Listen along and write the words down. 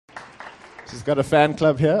She's got a fan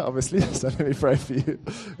club here, obviously, so let me pray for you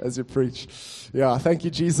as you preach. Yeah, thank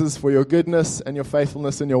you, Jesus, for your goodness and your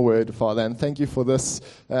faithfulness in your word, Father. And thank you for this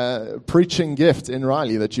preaching gift in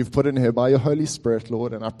Riley that you've put in here by your Holy Spirit,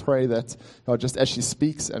 Lord. And I pray that just as she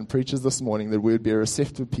speaks and preaches this morning, that we would be a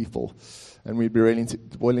receptive people and we'd be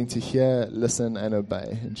willing to hear, listen, and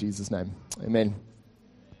obey. In Jesus' name, amen.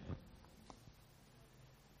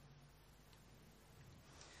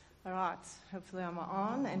 All right, hopefully I'm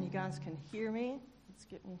on and you guys can hear me. Let's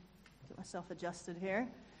get myself adjusted here.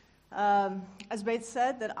 As Bates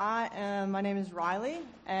said, my name is Riley,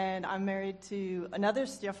 and I'm married to another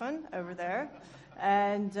Stefan over there,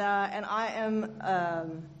 and I am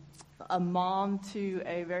a mom to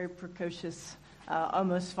a very precocious,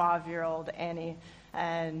 almost 5-year-old Annie,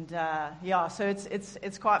 and so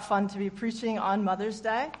it's quite fun to be preaching on Mother's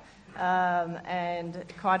Day. And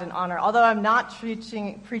quite an honor. Although I'm not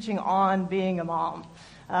preaching on being a mom,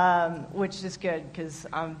 which is good because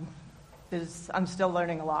I'm still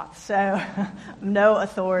learning a lot. So no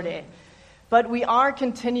authority. But we are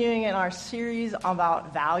continuing in our series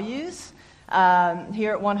about values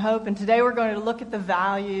here at One Hope, and today we're going to look at the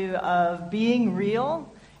value of being real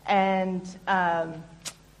and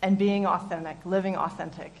being authentic, living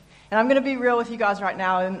authentic. And I'm going to be real with you guys right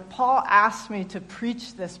now. And Paul asked me to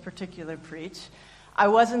preach this particular preach. I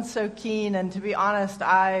wasn't so keen, and to be honest,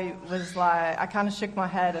 I kind of shook my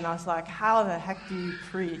head, and I was like, how the heck do you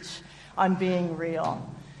preach on being real?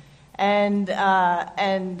 And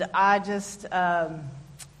I just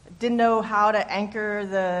didn't know how to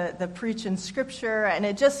anchor the preach in Scripture, and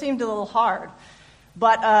it just seemed a little hard.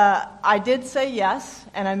 But I did say yes,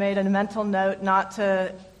 and I made a mental note not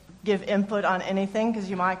to give input on anything because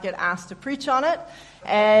you might get asked to preach on it.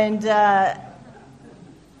 And then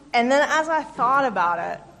as I thought about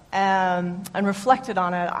it and reflected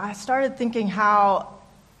on it, I started thinking how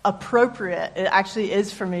appropriate it actually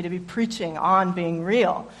is for me to be preaching on being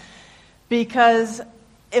real. Because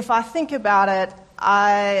if I think about it,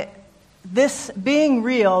 this being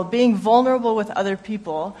real, being vulnerable with other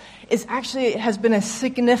people, has been a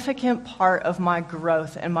significant part of my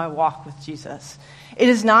growth and my walk with Jesus. It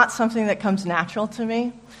is not something that comes natural to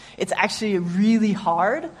me. It's actually really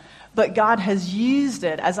hard, but God has used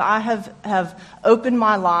it as I have opened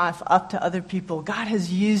my life up to other people. God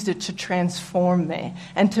has used it to transform me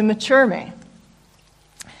and to mature me.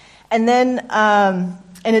 And then,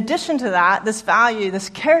 in addition to that, this value, this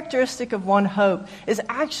characteristic of One Hope is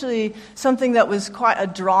actually something that was quite a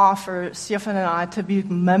draw for Stefan and I to be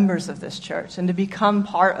members of this church and to become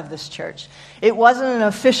part of this church. It wasn't an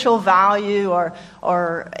official value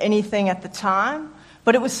or anything at the time,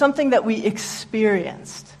 but it was something that we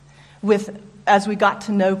experienced as we got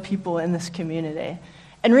to know people in this community.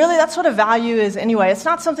 And really, that's what a value is anyway. It's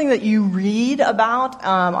not something that you read about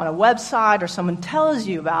on a website or someone tells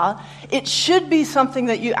you about. It should be something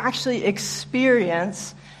that you actually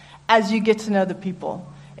experience as you get to know the people.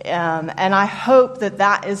 And I hope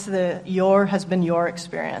that has been your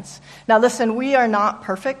experience. Now, listen, we are not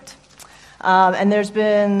perfect. And there's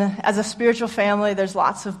been, as a spiritual family, there's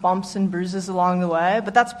lots of bumps and bruises along the way.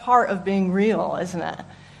 But that's part of being real, isn't it?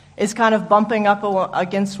 Is kind of bumping up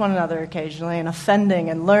against one another occasionally and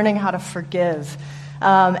offending and learning how to forgive.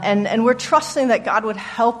 And we're trusting that God would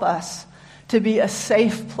help us to be a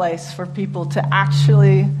safe place for people to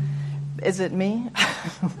actually, is it me?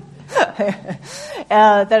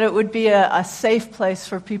 That it would be a safe place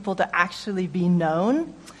for people to actually be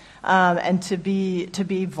known and to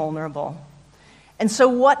be vulnerable. And so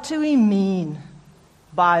what do we mean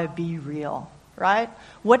by be real, right?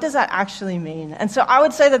 What does that actually mean? And so I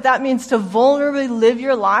would say that means to vulnerably live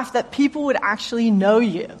your life, that people would actually know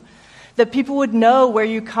you, that people would know where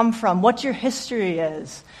you come from, what your history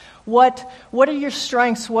is, what are your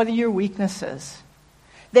strengths, what are your weaknesses.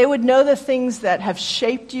 They would know the things that have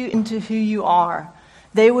shaped you into who you are.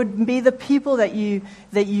 They would be the people that you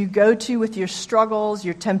go to with your struggles,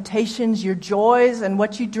 your temptations, your joys, and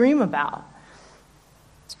what you dream about.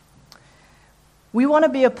 We want to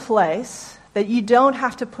be a place that you don't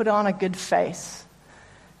have to put on a good face,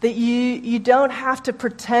 that you don't have to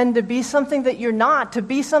pretend to be something that you're not, to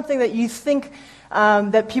be something that you think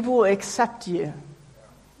that people will accept you.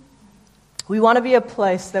 We want to be a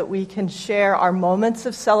place that we can share our moments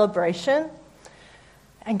of celebration.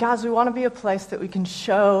 And guys, we want to be a place that we can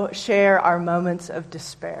share our moments of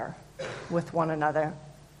despair with one another.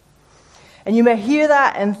 And you may hear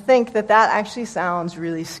that and think that actually sounds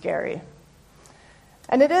really scary.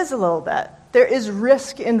 And it is a little bit. There is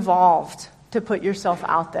risk involved to put yourself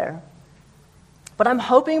out there. But I'm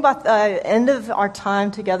hoping by the end of our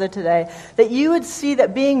time together today that you would see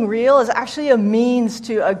that being real is actually a means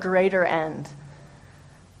to a greater end.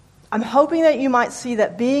 I'm hoping that you might see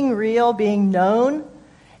that being real, being known,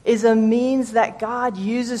 is a means that God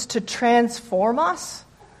uses to transform us,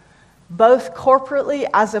 both corporately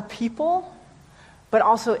as a people, but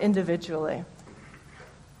also individually.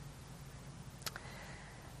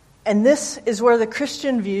 And this is where the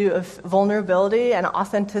Christian view of vulnerability and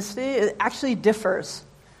authenticity actually differs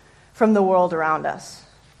from the world around us.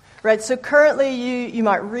 Right? So currently you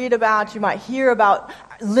might read about, you might hear about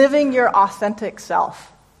living your authentic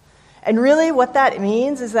self. And really what that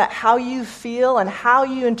means is that how you feel and how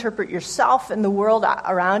you interpret yourself and the world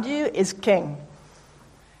around you is king.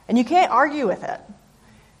 And you can't argue with it.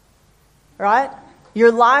 Right?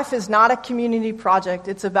 Your life is not a community project.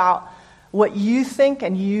 It's about what you think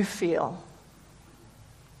and you feel.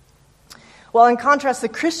 Well, in contrast, the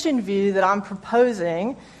Christian view that I'm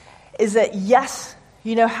proposing is that yes,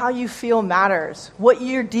 how you feel matters. What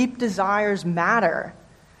your deep desires matter.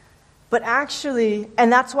 But actually, and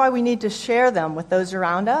that's why we need to share them with those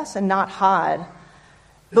around us and not hide.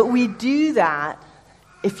 But we do that,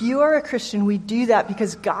 if you are a Christian, we do that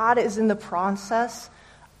because God is in the process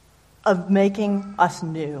of making us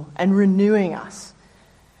new and renewing us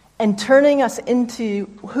and turning us into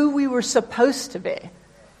who we were supposed to be.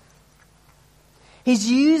 He's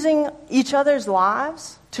using each other's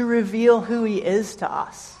lives to reveal who He is to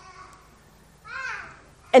us.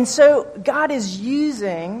 And so God is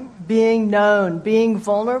using being known, being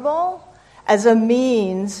vulnerable, as a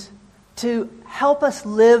means to help us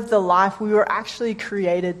live the life we were actually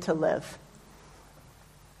created to live.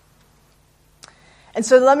 And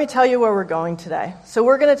so let me tell you where we're going today. So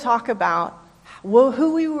we're going to talk about what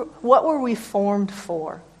were we formed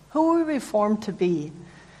for? Who were we formed to be?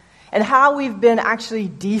 And how we've been actually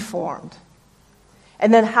deformed.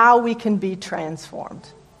 And then how we can be transformed.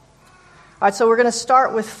 All right, so we're going to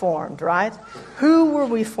start with formed, right? Who were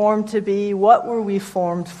we formed to be? What were we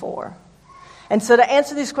formed for? And so to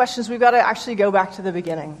answer these questions, we've got to actually go back to the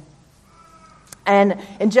beginning. And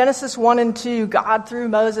in Genesis 1 and 2, God, through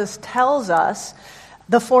Moses, tells us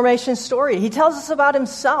the formation story. He tells us about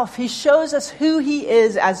Himself. He shows us who He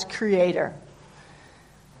is as creator.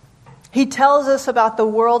 He tells us about the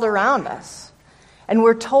world around us. And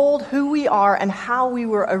we're told who we are and how we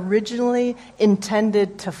were originally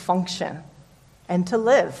intended to function and to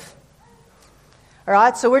live. All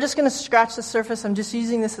right, so we're just going to scratch the surface. I'm just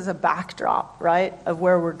using this as a backdrop, right, of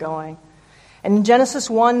where we're going. And in Genesis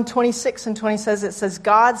 1, 26 and 20 it says,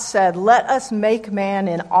 God said, let us make man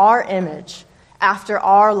in our image, after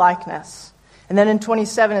our likeness. And then in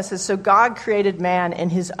 27 it says, so God created man in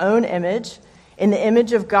His own image. In the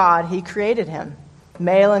image of God, He created him.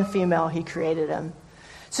 Male and female, He created him.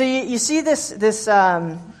 So you see this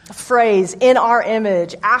phrase, in our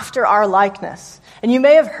image, after our likeness. And you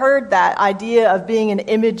may have heard that idea of being an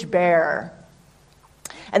image bearer.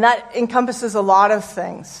 And that encompasses a lot of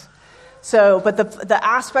things. But the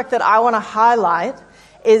aspect that I want to highlight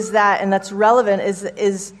is that, and that's relevant,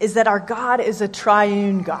 is that our God is a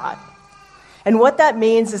triune God. And what that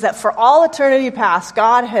means is that for all eternity past,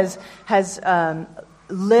 God has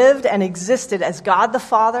lived and existed as God the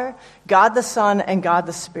Father, God the Son, and God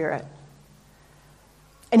the Spirit.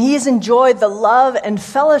 And He has enjoyed the love and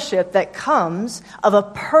fellowship that comes of a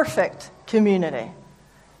perfect community.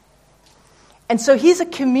 And so He's a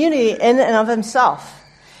community in and of Himself.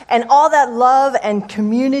 And all that love and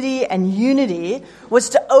community and unity was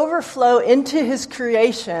to overflow into His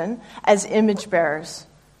creation as image bearers.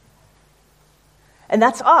 And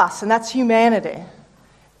that's us, and that's humanity.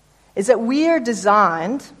 Is that we are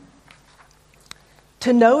designed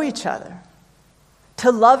to know each other,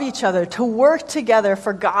 to love each other, to work together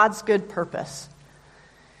for God's good purpose.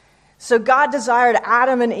 So God desired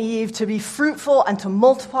Adam and Eve to be fruitful and to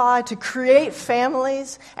multiply, to create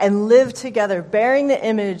families and live together, bearing the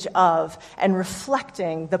image of and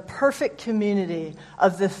reflecting the perfect community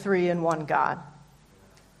of the three in one God.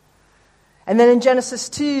 And then in Genesis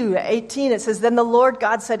 2:18 it says, then the Lord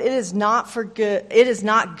God said, it is not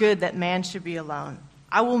good that man should be alone.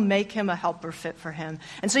 I will make him a helper fit for him.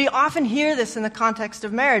 And so you often hear this in the context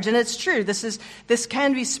of marriage, and it's true. This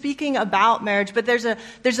can be speaking about marriage, but there's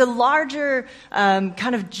a larger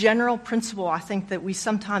kind of general principle, I think, that we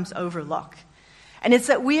sometimes overlook. And it's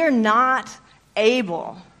that we are not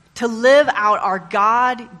able to live out our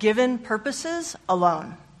God-given purposes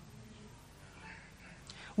alone.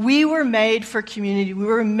 We were made for community. We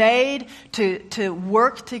were made to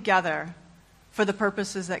work together for the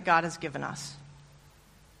purposes that God has given us.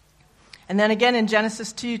 And then again in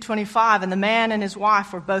Genesis 2:25, and the man and his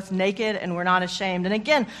wife were both naked and were not ashamed. And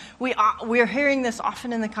again, we're hearing this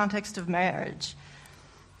often in the context of marriage.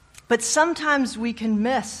 But sometimes we can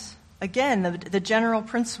miss, again, the general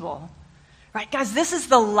principle. Right, guys, this is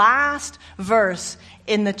the last verse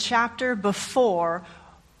in the chapter before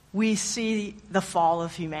we see the fall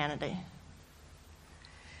of humanity.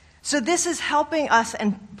 So this is helping us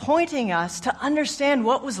and pointing us to understand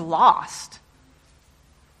what was lost.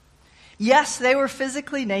 Yes, they were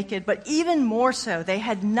physically naked, but even more so, they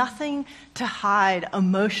had nothing to hide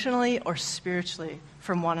emotionally or spiritually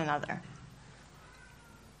from one another.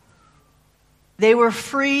 They were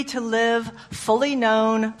free to live fully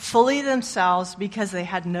known, fully themselves, because they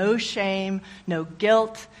had no shame, no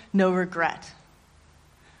guilt, no regret.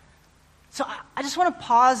 So I just want to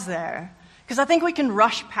pause there, because I think we can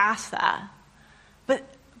rush past that.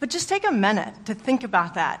 But just take a minute to think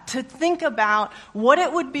about that, to think about what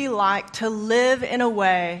it would be like to live in a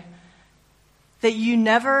way that you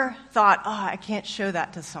never thought, oh, I can't show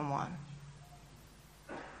that to someone.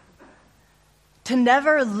 To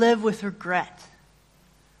never live with regret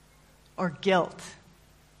or guilt.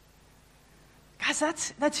 Guys,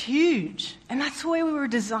 that's huge. And that's the way we were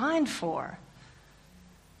designed for.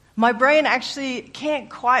 My brain actually can't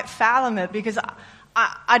quite fathom it because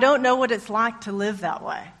I don't know what it's like to live that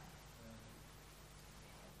way.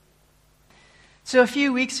 So a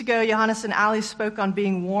few weeks ago, Johannes and Ali spoke on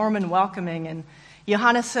being warm and welcoming. And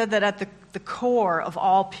Johannes said that at the core of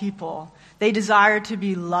all people, they desire to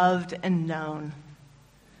be loved and known.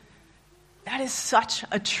 That is such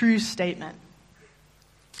a true statement,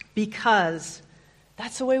 because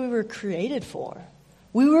that's the way we were created for.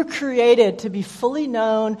 We were created to be fully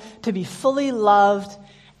known, to be fully loved,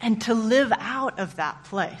 and to live out of that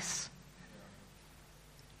place.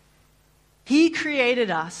 He created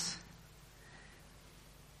us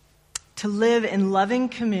to live in loving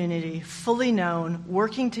community, fully known,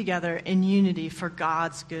 working together in unity for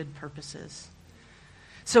God's good purposes.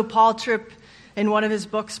 So Paul Tripp, in one of his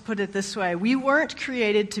books, put it this way: we weren't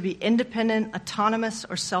created to be independent, autonomous,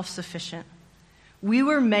 or self-sufficient. We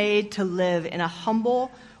were made to live in a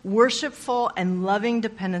humble, worshipful, and loving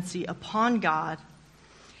dependency upon God,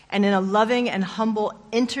 and in a loving and humble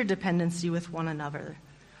interdependency with one another.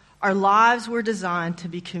 Our lives were designed to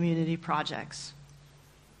be community projects.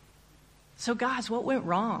 So guys, what went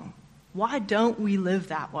wrong? Why don't we live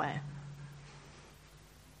that way?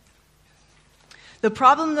 The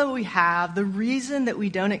problem that we have, the reason that we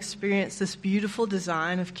don't experience this beautiful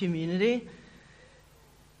design of community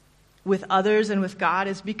with others and with God,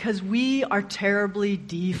 is because we are terribly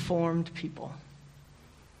deformed people.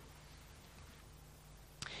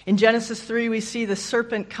 In Genesis 3, we see the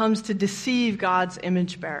serpent comes to deceive God's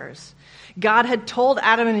image bearers. God had told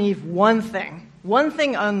Adam and Eve one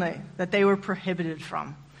thing only, that they were prohibited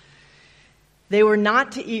from. They were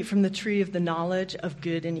not to eat from the tree of the knowledge of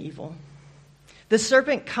good and evil. The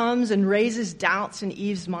serpent comes and raises doubts in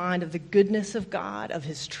Eve's mind of the goodness of God, of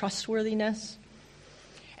his trustworthiness.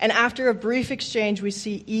 And after a brief exchange, we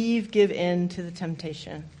see Eve give in to the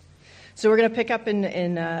temptation. So we're going to pick up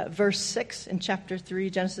in verse 6 in chapter 3,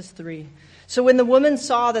 Genesis 3. So when the woman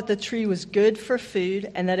saw that the tree was good for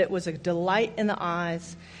food, and that it was a delight in the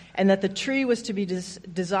eyes, and that the tree was to be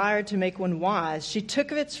desired to make one wise, she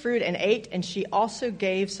took of its fruit and ate, and she also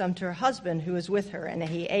gave some to her husband who was with her, and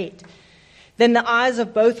he ate. Then the eyes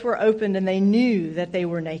of both were opened, and they knew that they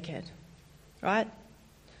were naked. Right?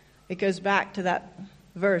 It goes back to that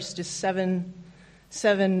verse, just seven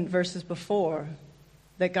verses before,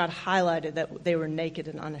 that God highlighted that they were naked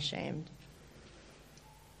and unashamed.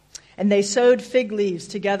 And they sewed fig leaves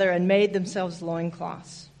together and made themselves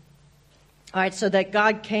loincloths. All right, so that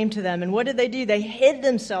God came to them. And what did they do? They hid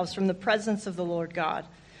themselves from the presence of the Lord God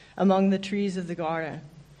among the trees of the garden.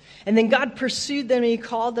 And then God pursued them, and he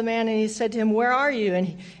called the man, and he said to him, "Where are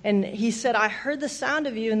you?" And he said, "I heard the sound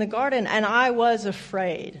of you in the garden, and I was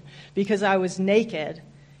afraid, because I was naked,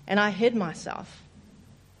 and I hid myself."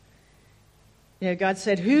 You know, God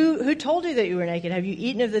said, Who told you that you were naked? Have you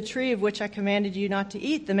eaten of the tree of which I commanded you not to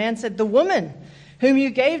eat? The man said, "The woman whom you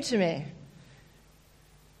gave to me."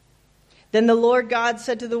 Then the Lord God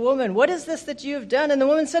said to the woman, "What is this that you have done?" And the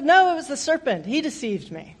woman said, "No, it was the serpent. He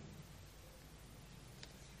deceived me."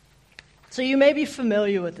 So you may be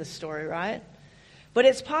familiar with this story, right? But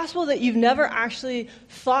it's possible that you've never actually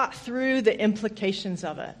thought through the implications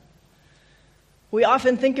of it. We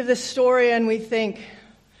often think of this story and we think,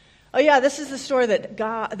 oh yeah, this is the story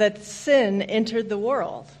that sin entered the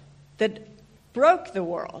world, that broke the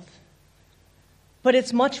world. But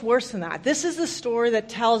it's much worse than that. This is the story that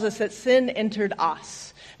tells us that sin entered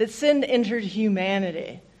us, that sin entered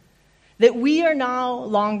humanity, that we are no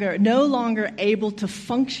longer able to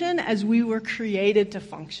function as we were created to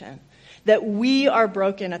function, that we are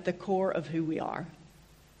broken at the core of who we are.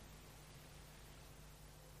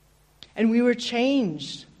 And we were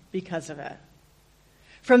changed because of it.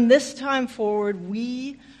 From this time forward,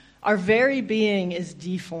 our very being is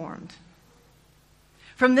deformed.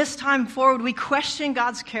 From this time forward, we question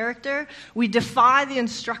God's character. We defy the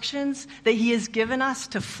instructions that He has given us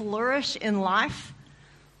to flourish in life.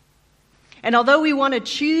 And although we want to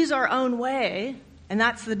choose our own way, and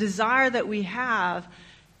that's the desire that we have,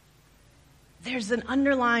 there's an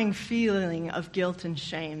underlying feeling of guilt and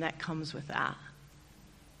shame that comes with that.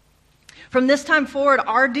 From this time forward,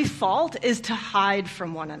 our default is to hide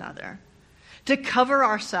from one another, to cover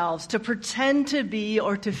ourselves, to pretend to be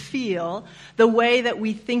or to feel the way that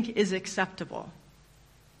we think is acceptable.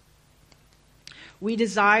 We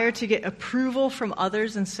desire to get approval from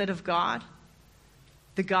others instead of God,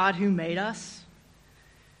 the God who made us.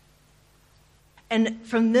 And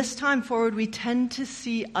from this time forward, we tend to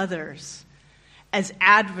see others as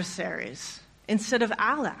adversaries instead of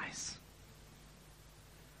allies.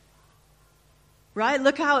 Right?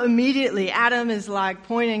 Look how immediately Adam is like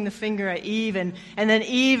pointing the finger at Eve, and then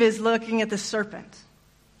Eve is looking at the serpent.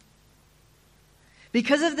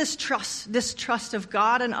 Because of this trust of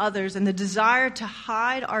God and others and the desire to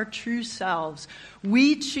hide our true selves,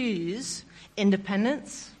 we choose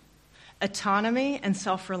independence, autonomy, and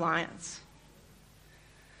self-reliance.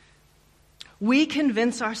 We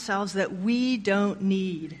convince ourselves that we don't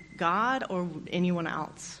need God or anyone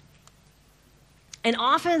else. And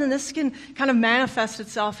often, and this can kind of manifest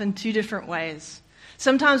itself in two different ways.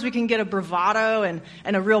 Sometimes we can get a bravado and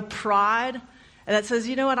a real pride that says,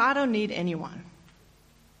 you know what, I don't need anyone.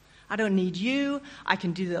 I don't need you. I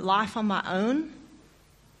can do the life on my own.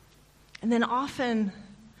 And then often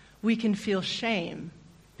we can feel shame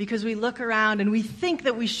because we look around and we think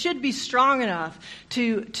that we should be strong enough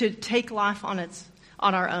to take life on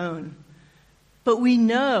our own. But we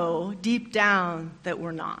know deep down that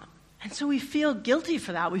we're not. And so we feel guilty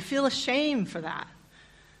for that. We feel ashamed for that.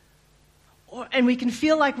 And we can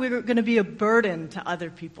feel like we're going to be a burden to other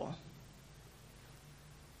people.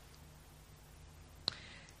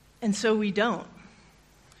 And so we don't.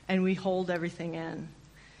 And we hold everything in.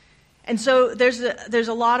 And so there's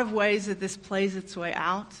a lot of ways that this plays its way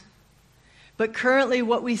out. But currently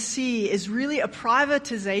what we see is really a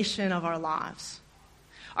privatization of our lives.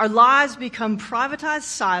 Our lives become privatized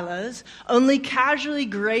silos, only casually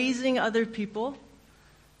grazing other people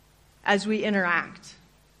as we interact.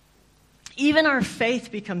 Even our faith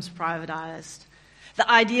becomes privatized. The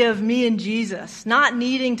idea of me and Jesus, not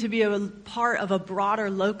needing to be a part of a broader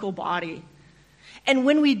local body. And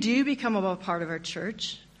when we do become a part of our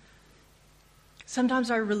church, sometimes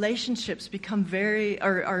our relationships become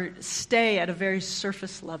stay at a very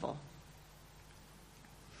surface level.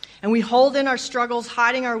 And we hold in our struggles,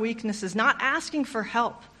 hiding our weaknesses, not asking for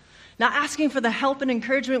help, not asking for the help and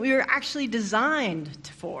encouragement we were actually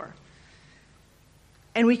designed for.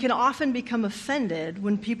 And we can often become offended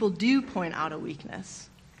when people do point out a weakness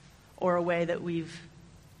or a way that we've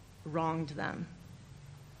wronged them.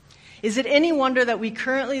 Is it any wonder that we're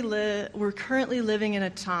currently living in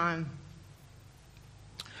a time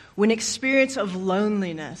when experience of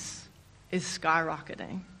loneliness is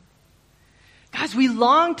skyrocketing? Guys, we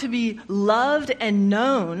long to be loved and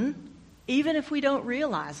known, even if we don't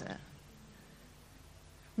realize it.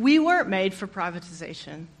 We weren't made for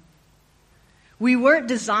privatization. We weren't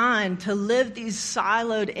designed to live these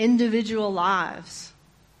siloed individual lives.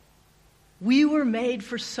 We were made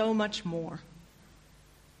for so much more.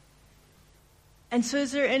 And so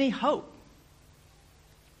is there any hope?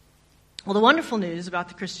 Well, the wonderful news about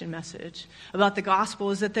the Christian message, about the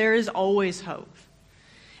gospel, is that there is always hope.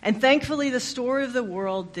 And thankfully, the story of the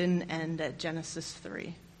world didn't end at Genesis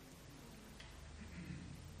 3.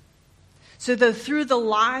 So through the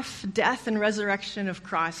life, death, and resurrection of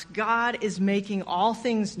Christ, God is making all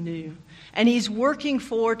things new, and He's working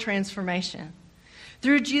for transformation.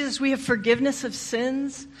 Through Jesus, we have forgiveness of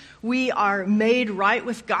sins. We are made right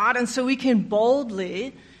with God, and so we can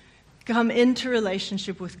boldly come into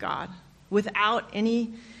relationship with God without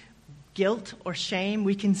any guilt or shame.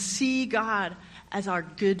 We can see God as our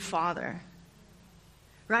good Father.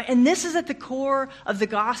 Right? And this is at the core of the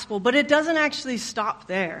gospel, but it doesn't actually stop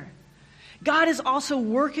there. God is also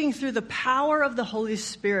working through the power of the Holy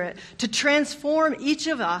Spirit to transform each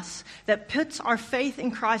of us that puts our faith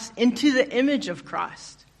in Christ into the image of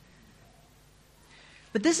Christ.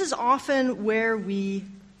 But this is often where we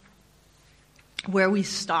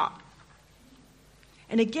stop.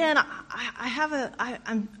 And again,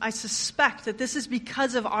 I suspect that this is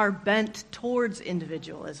because of our bent towards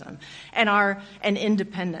individualism and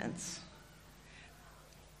independence.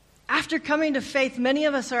 After coming to faith, many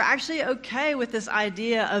of us are actually okay with this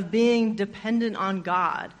idea of being dependent on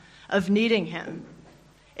God, of needing Him,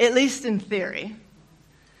 at least in theory.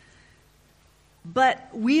 But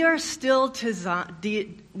we are still designed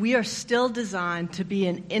to be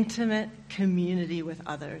an intimate community with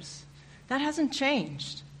others. That hasn't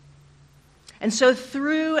changed. And so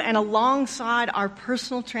through and alongside our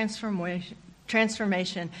personal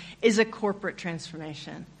transformation is a corporate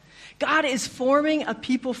transformation. God is forming a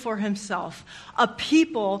people for Himself, a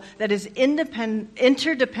people that is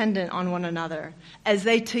interdependent on one another as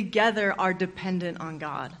they together are dependent on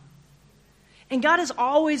God. And God has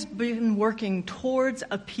always been working towards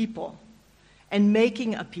a people and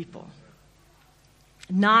making a people,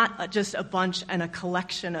 not just a bunch and a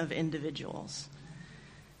collection of individuals.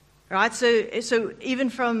 Right? So even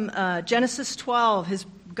from Genesis 12,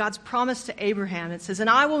 God's promise to Abraham, it says, "And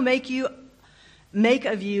I will make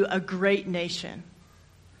of you a great nation."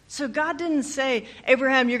 So God didn't say,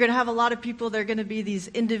 Abraham, you're going to have a lot of people. They're going to be these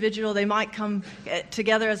individual. They might come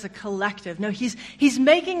together as a collective. No, he's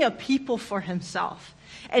making a people for Himself.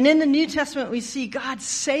 And in the New Testament, we see God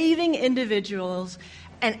saving individuals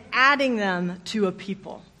and adding them to a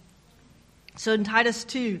people. So in Titus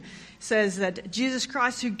 2 says that Jesus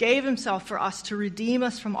Christ, who gave Himself for us to redeem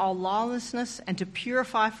us from all lawlessness and to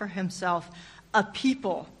purify for Himself a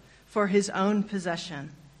people for His own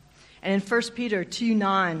possession. And in 1 Peter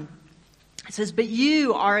 2:9, it says, "But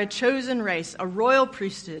you are a chosen race, a royal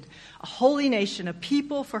priesthood, a holy nation, a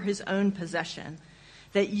people for His own possession,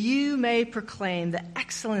 that you may proclaim the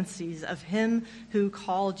excellencies of Him who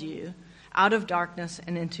called you out of darkness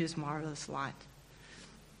and into His marvelous light."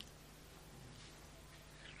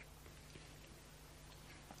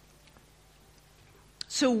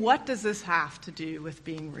 So what does this have to do with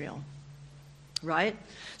being real? Right?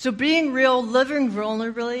 So being real, living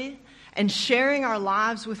vulnerably, and sharing our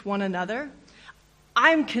lives with one another,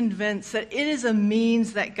 I'm convinced that it is a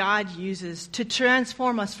means that God uses to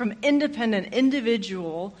transform us from independent,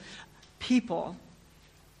 individual people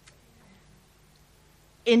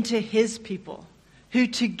into His people who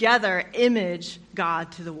together image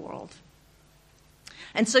God to the world.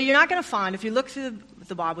 And so you're not going to find, if you look through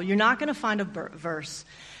the Bible, you're not going to find a verse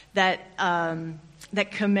that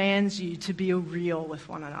commands you to be real with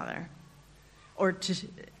one another.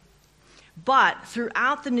 But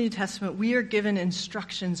throughout the New Testament, we are given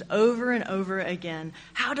instructions over and over again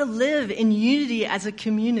how to live in unity as a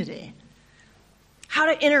community, how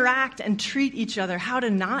to interact and treat each other, how to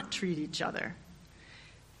not treat each other,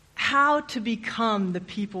 how to become the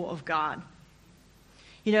people of God.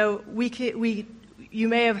 You know, you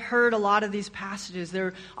may have heard a lot of these passages.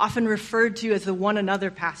 They're often referred to as the one another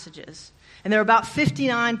passages. And there are about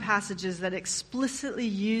 59 passages that explicitly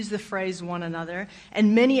use the phrase one another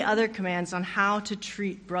and many other commands on how to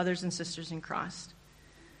treat brothers and sisters in Christ.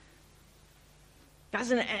 Guys,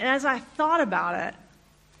 and as I thought about it,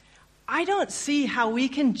 I don't see how we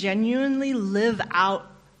can genuinely live out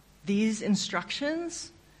these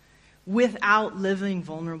instructions without living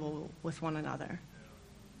vulnerable with one another.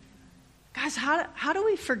 Guys, how do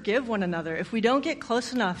we forgive one another if we don't get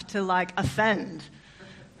close enough to offend?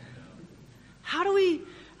 How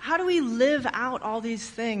do we live out all these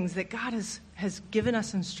things that God has given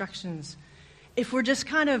us instructions if we're just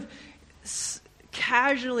kind of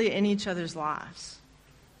casually in each other's lives?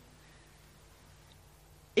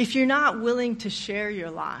 If you're not willing to share your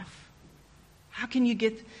life, how can you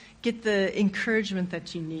get the encouragement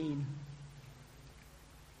that you need?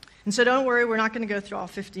 And so don't worry, we're not going to go through all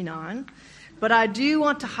 59. But I do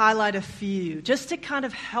want to highlight a few just to kind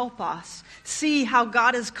of help us see how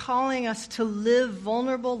God is calling us to live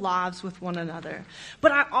vulnerable lives with one another.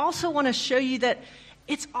 But I also want to show you that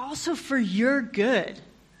it's also for your good.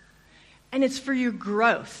 And it's for your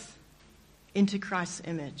growth into Christ's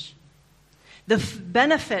image. The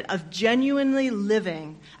benefit of genuinely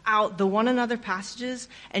living out the one another passages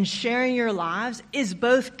and sharing your lives is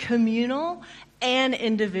both communal and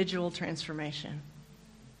individual transformation.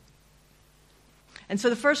 And so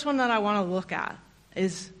the first one that I want to look at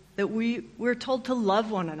is that we're told to love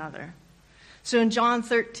one another. So in John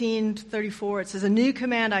 13:34, it says, "A new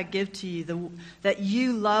command I give to you, that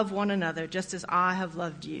you love one another just as I have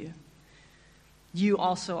loved you. You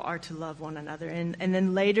also are to love one another." And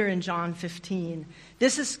then later in John 15,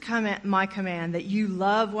 "This is my command, that you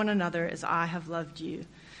love one another as I have loved you."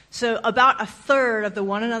 So about a third of the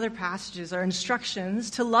one another passages are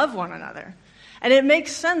instructions to love one another. And it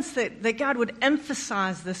makes sense that God would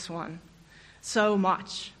emphasize this one so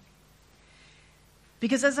much.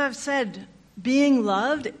 Because as I've said, being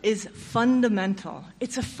loved is fundamental.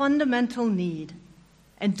 It's a fundamental need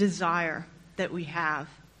and desire that we have.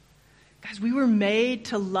 Guys, we were made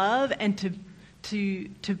to love and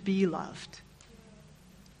to be loved.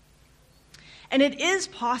 And it is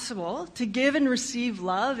possible to give and receive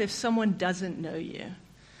love if someone doesn't know you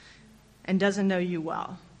and doesn't know you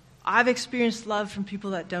well. I've experienced love from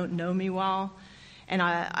people that don't know me well, and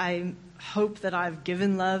I hope that I've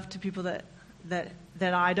given love to people that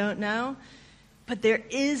I don't know. But there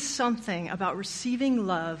is something about receiving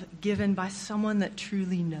love given by someone that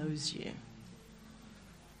truly knows you.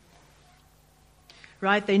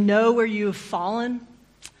 Right? They know where you have fallen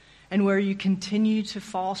and where you continue to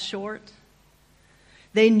fall short.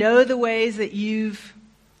 They know the ways that you've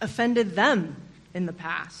offended them in the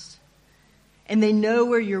past. And they know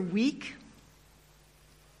where you're weak.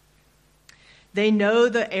 They know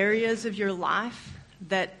the areas of your life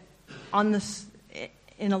that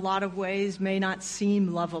in a lot of ways may not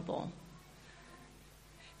seem lovable.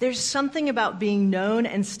 There's something about being known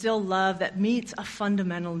and still loved that meets a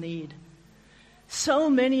fundamental need. So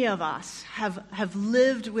many of us have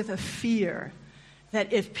lived with a fear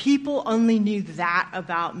that if people only knew that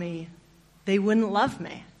about me, they wouldn't love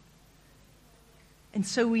me. And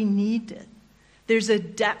so we need it. There's a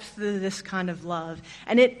depth to this kind of love.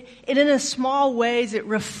 And it in a small ways, it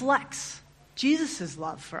reflects Jesus'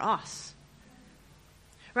 love for us.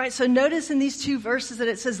 Right? So notice in these two verses that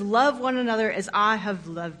it says, love one another as I have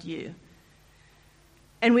loved you.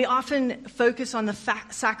 And we often focus on the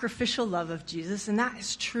sacrificial love of Jesus, and that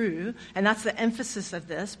is true, and that's the emphasis of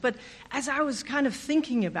this. But as I was kind of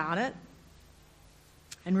thinking about it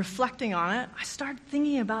and reflecting on it, I started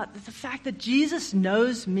thinking about the fact that Jesus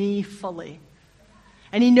knows me fully,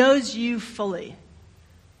 and he knows you fully,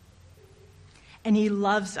 and he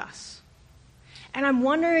loves us. And I'm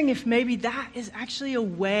wondering if maybe that is actually a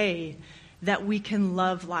way that we can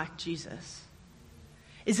love like Jesus,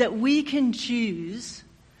 is that we can choose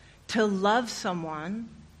to love someone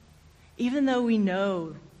even though we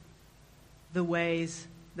know the ways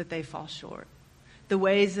that they fall short, the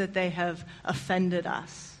ways that they have offended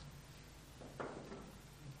us.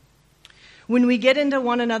 When we get into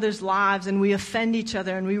one another's lives and we offend each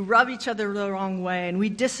other and we rub each other the wrong way and we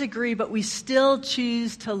disagree, but we still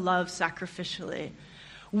choose to love sacrificially,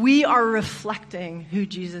 we are reflecting who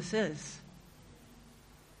Jesus is.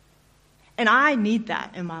 And I need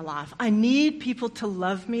that in my life. I need people to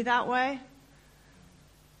love me that way.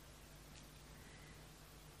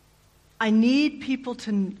 I need people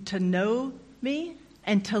to know me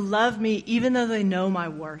and to love me even though they know my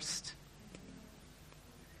worst.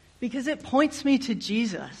 Because it points me to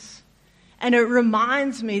Jesus. And it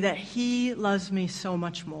reminds me that he loves me so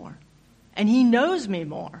much more. And he knows me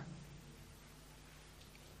more.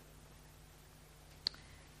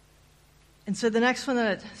 And so the next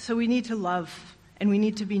one, so we need to love, and we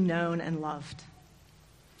need to be known and loved.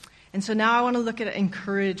 And so now I want to look at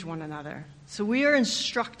encourage one another. So we are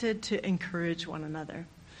instructed to encourage one another.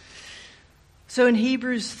 So in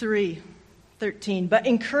Hebrews 3:13, but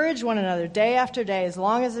encourage one another day after day, as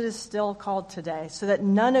long as it is still called today, so that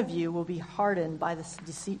none of you will be hardened by the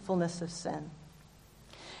deceitfulness of sin.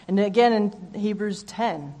 And again in Hebrews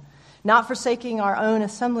 10, not forsaking our own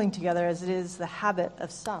assembling together as it is the habit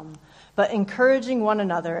of some, but encouraging one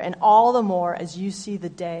another, and all the more as you see the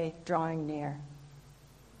day drawing near.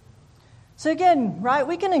 So again, right,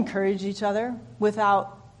 we can encourage each other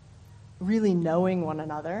without really knowing one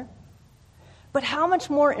another. But how much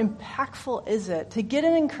more impactful is it to get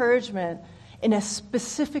an encouragement in a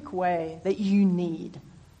specific way that you need?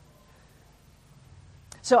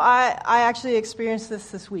 So I actually experienced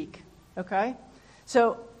this week, okay?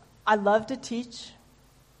 So I love to teach.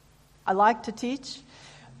 I like to teach.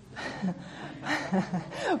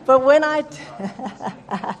 But when I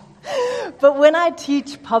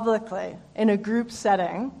teach publicly in a group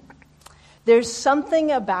setting, there's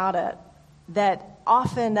something about it that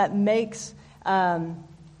often that makes my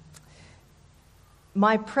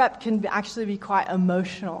prep can actually be quite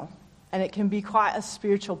emotional, and it can be quite a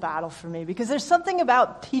spiritual battle for me, because there's something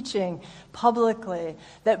about teaching publicly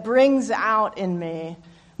that brings out in me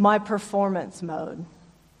my performance mode.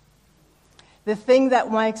 The thing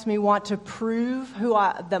that makes me want to prove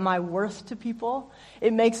that my worth to people.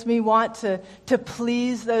 It makes me want to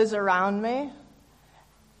please those around me.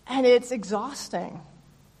 And it's exhausting.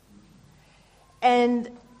 And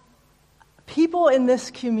people in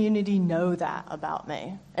this community know that about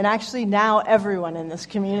me. And actually now everyone in this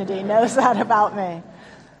community knows that about me.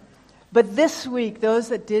 But this week, those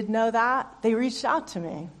that did know that, they reached out to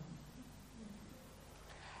me.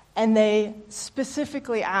 And they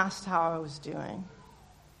specifically asked how I was doing.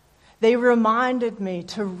 They reminded me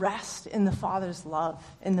to rest in the Father's love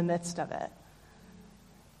in the midst of it.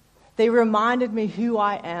 They reminded me who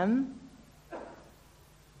I am,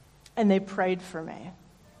 and they prayed for me.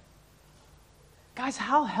 Guys,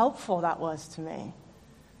 how helpful that was to me.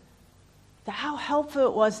 How helpful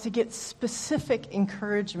it was to get specific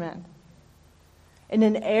encouragement in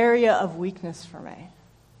an area of weakness for me.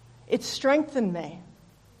 It strengthened me.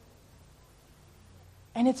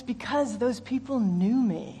 And it's because those people knew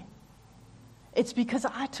me. It's because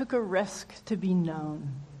I took a risk to be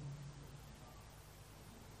known.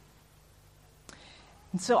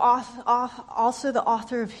 And so also the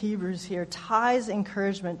author of Hebrews here ties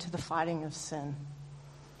encouragement to the fighting of sin.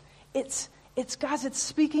 It's guys, it's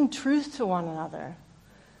speaking truth to one another.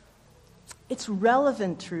 It's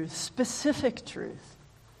relevant truth, specific truth.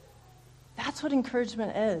 That's what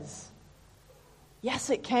encouragement is. Yes,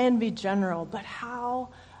 it can be general, but how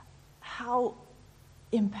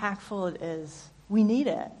impactful it is. We need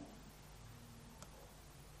it.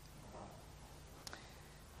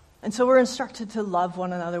 And so we're instructed to love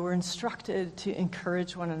one another. We're instructed to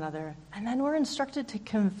encourage one another. And then we're instructed to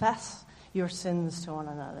confess your sins to one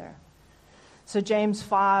another. So James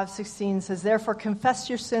 5:16 says, "Therefore confess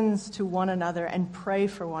your sins to one another and pray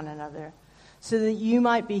for one another, so that you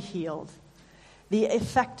might be healed. The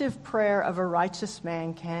effective prayer of a righteous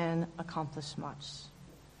man can accomplish much."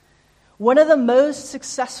 One of the most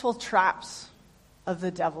successful traps of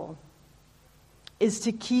the devil is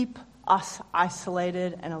to keep us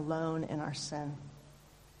isolated and alone in our sin.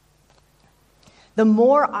 The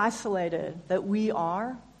more isolated that we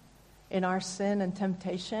are in our sin and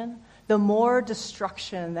temptation, the more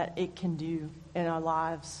destruction that it can do in our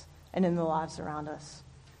lives and in the lives around us.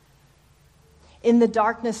 In the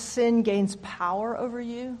darkness, sin gains power over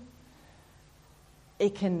you.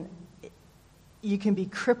 You can be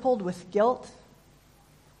crippled with guilt.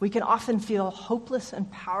 We can often feel hopeless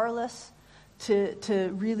and powerless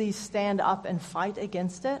to really stand up and fight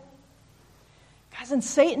against it. Guys, and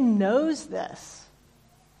Satan knows this.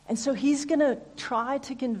 And so he's going to try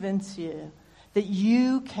to convince you that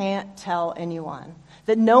you can't tell anyone,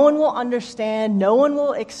 that no one will understand, no one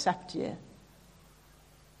will accept you.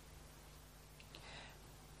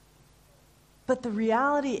 But the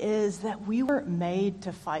reality is that we weren't made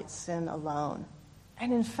to fight sin alone.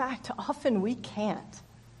 And in fact, often we can't.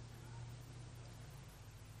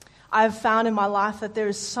 I've found in my life that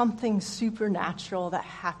there's something supernatural that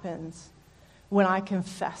happens when I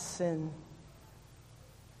confess sin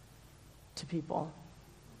to people.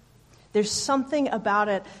 There's something about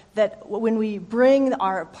it that when we bring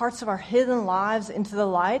our parts of our hidden lives into the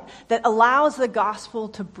light, that allows the gospel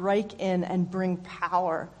to break in and bring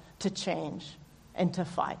power to change and to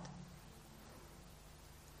fight.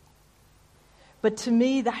 But to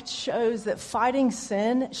me, that shows that fighting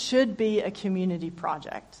sin should be a community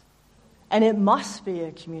project. And it must be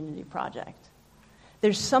a community project.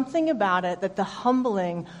 There's something about it, that the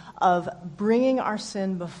humbling of bringing our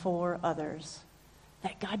sin before others,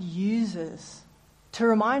 that God uses to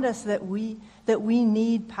remind us that we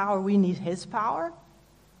need power. We need His power,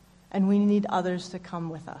 and we need others to come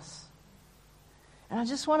with us. And I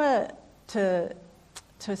just want to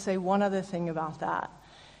say one other thing about that,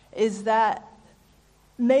 is that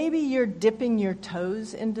maybe you're dipping your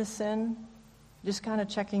toes into sin, just kind of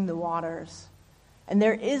checking the waters. And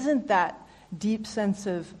there isn't that deep sense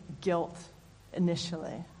of guilt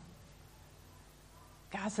initially.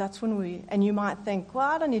 Guys, that's when and you might think, well,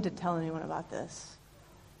 I don't need to tell anyone about this.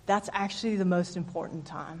 That's actually the most important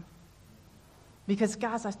time. Because,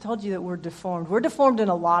 guys, I told you that we're deformed. We're deformed in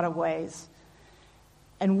a lot of ways.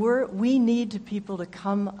 And we need people to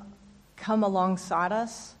come alongside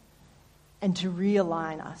us and to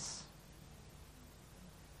realign us.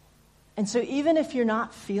 And so even if you're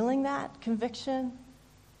not feeling that conviction,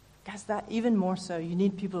 guys, that even more so, you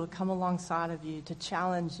need people to come alongside of you, to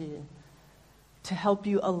challenge you, to help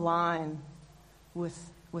you align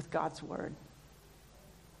with God's word.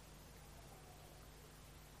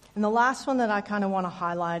 And the last one that I kind of want to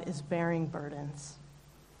highlight is bearing burdens.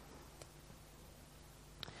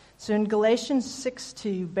 So in Galatians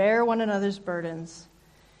 6:2, bear one another's burdens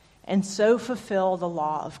and so fulfill the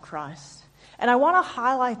law of Christ. And I want to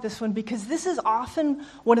highlight this one because this is often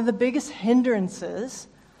one of the biggest hindrances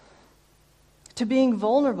to being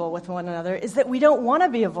vulnerable with one another, is that we don't want to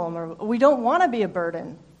be vulnerable. We don't want to be a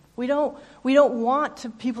burden. We don't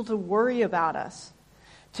want people to worry about us,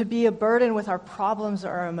 to be a burden with our problems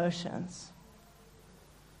or our emotions.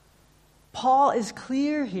 Paul is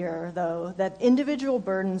clear here, though, that individual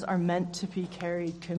burdens are meant to be carried